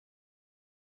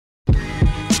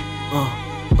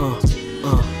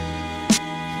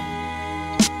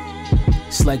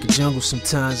It's like a jungle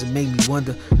sometimes, it make me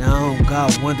wonder. Now I don't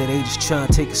God wonder, they just trying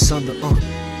to take us under.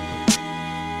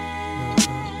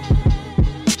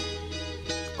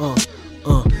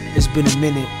 It's been a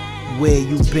minute, where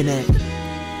you been at?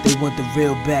 They want the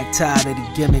real back, tired of the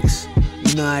gimmicks.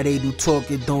 You know how they do talk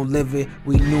it, don't live it.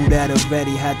 We knew that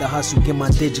already, had to hustle, get my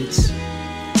digits.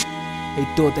 They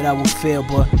thought that I would fail,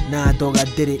 but nah dog, I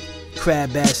did it.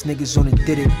 Crab ass niggas on it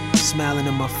did it, smiling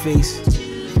in my face.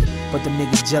 But them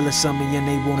niggas jealous of me and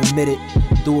they won't admit it.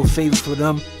 Do a favor for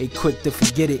them, they quick to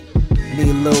forget it. Need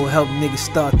a little help, niggas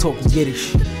start talking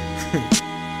Yiddish.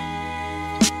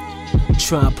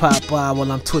 Trying Popeye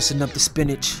while I'm twisting up the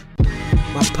spinach.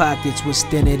 My pockets was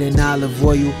thinner than olive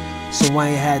oil, so I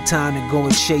ain't had time to go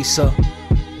and chase her.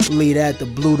 Leave that to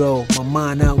Blue though, my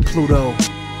mind out in Pluto.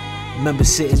 Remember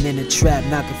sitting in the trap,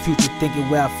 knocking future, thinking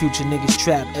where our future niggas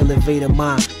trap. Elevator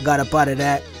mind, got up out of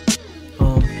that.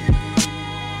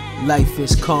 Life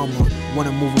is karma,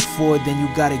 wanna move it forward, then you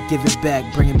gotta give it back,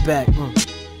 bring it back.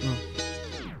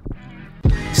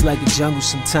 It's like a jungle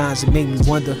sometimes, it make me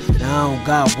wonder. Now I don't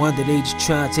God wonder, they just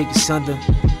trying to take us under.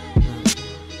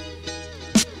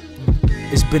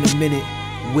 It's been a minute,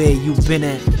 where you been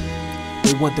at?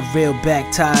 They want the real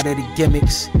back, tired of the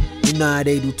gimmicks. You know how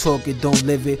they do talk it, don't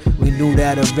live it. We knew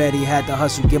that already, had to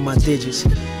hustle, get my digits.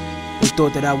 They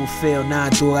thought that I would fail, nah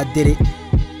dog, I did it.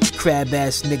 Crab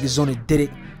ass niggas on it did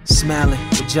it. Smiling,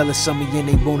 but jealous of me and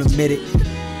they won't admit it.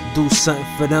 Do something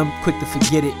for them, quick to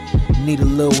forget it. Need a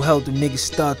little help, the niggas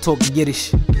start talking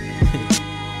Yiddish.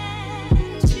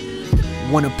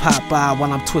 Wanna Popeye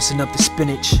while I'm twisting up the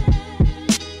spinach.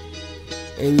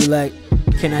 They be like,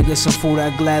 can I get some food?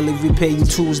 I gladly repay you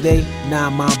Tuesday. Nah,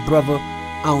 my brother,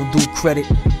 I don't do credit,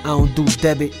 I don't do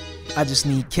debit, I just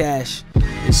need cash.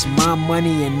 It's my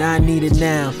money and I need it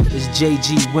now. It's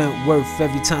JG Wentworth,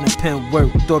 every time the pen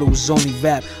work. Thought it was only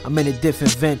rap, I'm in a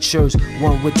different ventures.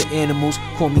 One with the animals,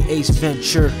 call me Ace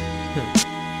Venture.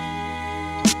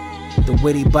 The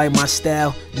way they bite my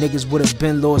style, niggas would've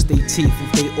been lost their teeth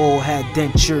if they all had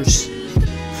dentures.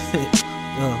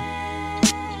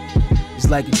 It's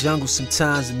like a jungle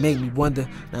sometimes, it make me wonder.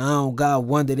 Now I don't God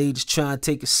wonder, they just trying to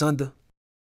take us under.